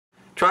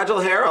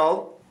Trajal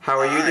Harrell, how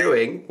are you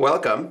doing?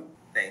 Welcome.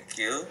 Thank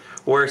you.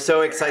 We're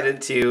so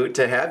excited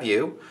to have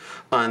you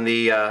on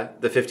the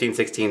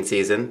 15-16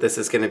 season. This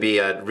is going to be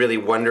a really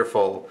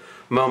wonderful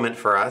moment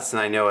for us, and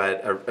I know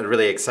a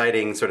really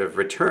exciting sort of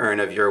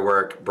return of your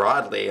work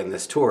broadly in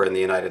this tour in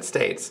the United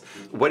States.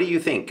 What do you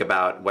think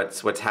about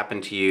what's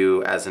happened to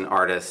you as an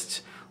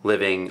artist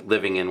living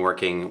and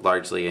working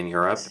largely in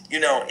Europe? You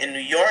know, in New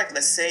York,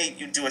 let's say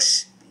you do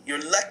you're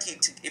lucky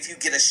if you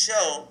get a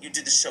show, you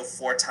do the show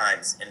 4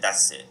 times and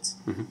that's it.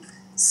 Mm-hmm.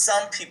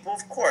 Some people,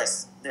 of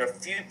course, there are a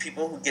few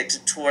people who get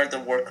to tour the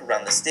work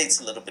around the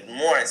States a little bit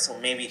more, and so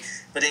maybe,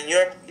 but in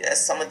Europe,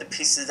 some of the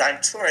pieces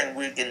I'm touring,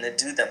 we're going to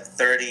do them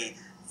 30,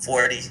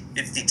 40,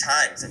 50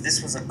 times. And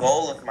this was a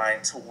goal of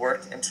mine, to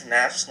work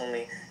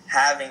internationally.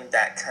 Having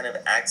that kind of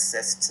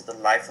access to the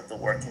life of the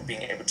work and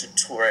being able to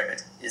tour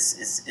it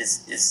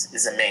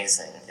is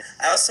amazing.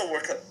 I also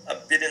work a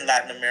bit in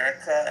Latin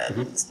America.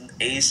 Mm-hmm.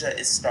 Asia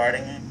is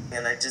starting,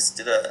 and I just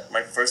did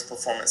my first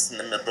performance in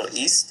the Middle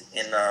East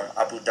in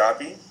Abu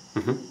Dhabi.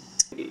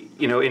 Mm-hmm.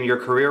 You know, in your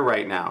career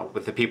right now,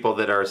 with the people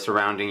that are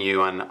surrounding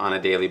you on a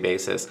daily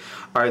basis,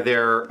 are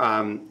there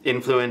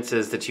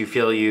influences that you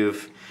feel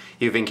you've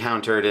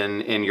encountered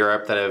in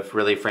Europe that have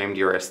really framed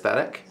your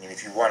aesthetic? I mean,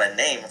 if you want a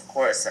name, of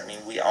course. I mean,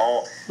 we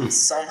all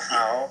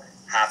somehow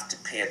have to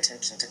pay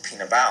attention to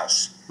Pina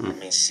Bausch. I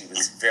mean, she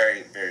was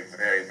very, very,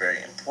 very,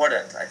 very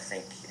important, I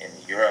think, in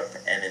Europe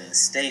and in the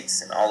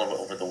States and all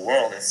over the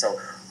world. And so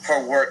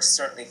her work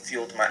certainly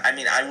fueled my... I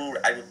mean, I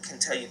can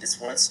tell you this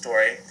one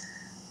story.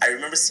 I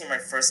remember seeing my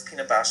first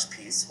Pina Bausch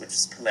piece, which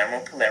was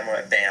Palermo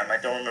at BAM. I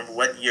don't remember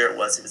what year it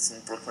was. It was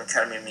in Brooklyn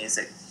Academy of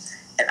Music.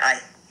 And I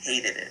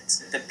hated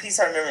it. The piece,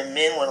 I remember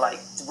men were like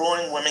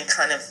throwing women,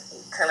 kind of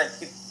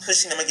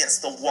pushing them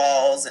against the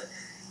walls, and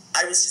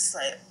I was just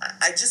like,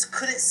 I just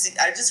couldn't see.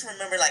 I just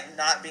remember like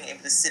not being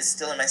able to sit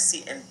still in my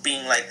seat and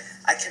being like,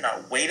 I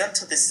cannot wait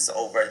until this is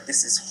over.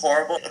 This is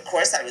horrible. Of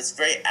course, I was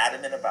very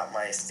adamant about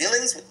my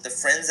feelings with the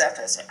friends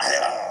after. I was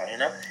like, you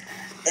know.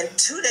 And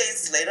 2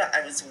 days later,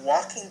 I was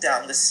walking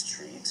down the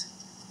street,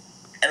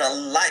 and a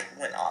light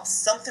went off.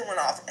 Something went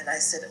off, and I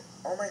said,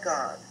 oh my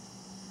God.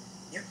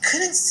 You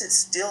couldn't sit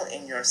still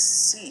in your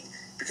seat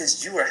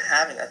because you were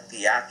having a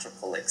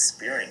theatrical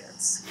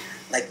experience.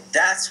 Like,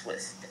 that's what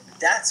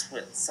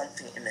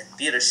something in the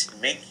theater should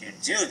make you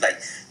do.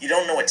 Like, you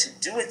don't know what to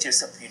do with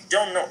yourself. You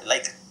don't know,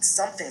 like,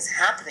 something's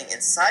happening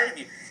inside of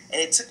you. And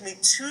it took me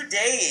 2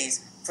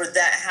 days for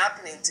that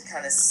happening to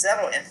kind of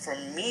settle and for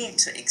me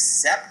to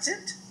accept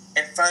it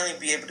and finally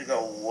be able to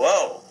go,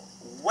 whoa,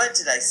 what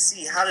did I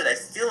see? How did I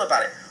feel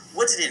about it?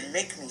 What did it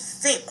make me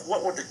think?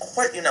 What were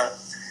you know?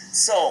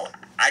 So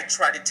I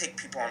try to take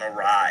people on a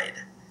ride.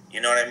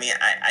 You know what I mean?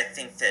 I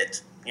think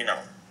that, you know,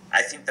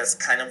 I think that's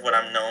kind of what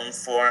I'm known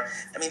for.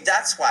 I mean,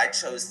 that's why I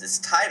chose this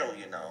title,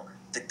 you know,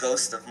 The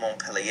Ghost of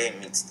Montpellier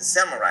Meets the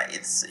Samurai.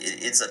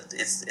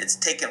 It's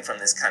taken from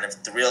this kind of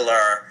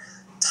thriller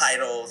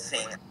title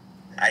thing.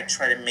 I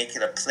try to make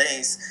it a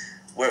place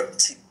where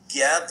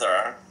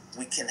together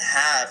we can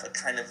have a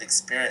kind of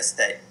experience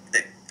that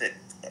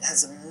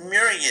has a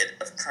myriad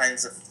of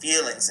kinds of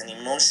feelings and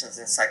emotions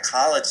and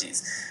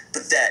psychologies,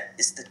 but that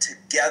is the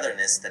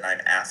togetherness that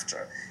I'm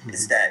after,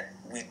 is that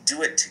we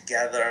do it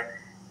together,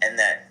 and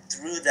that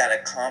through that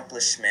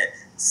accomplishment,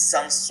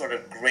 some sort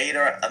of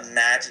greater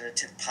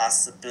imaginative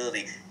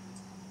possibility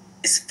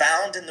is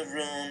found in the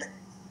room,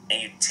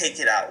 and you take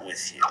it out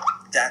with you.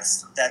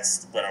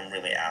 That's what I'm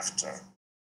really after.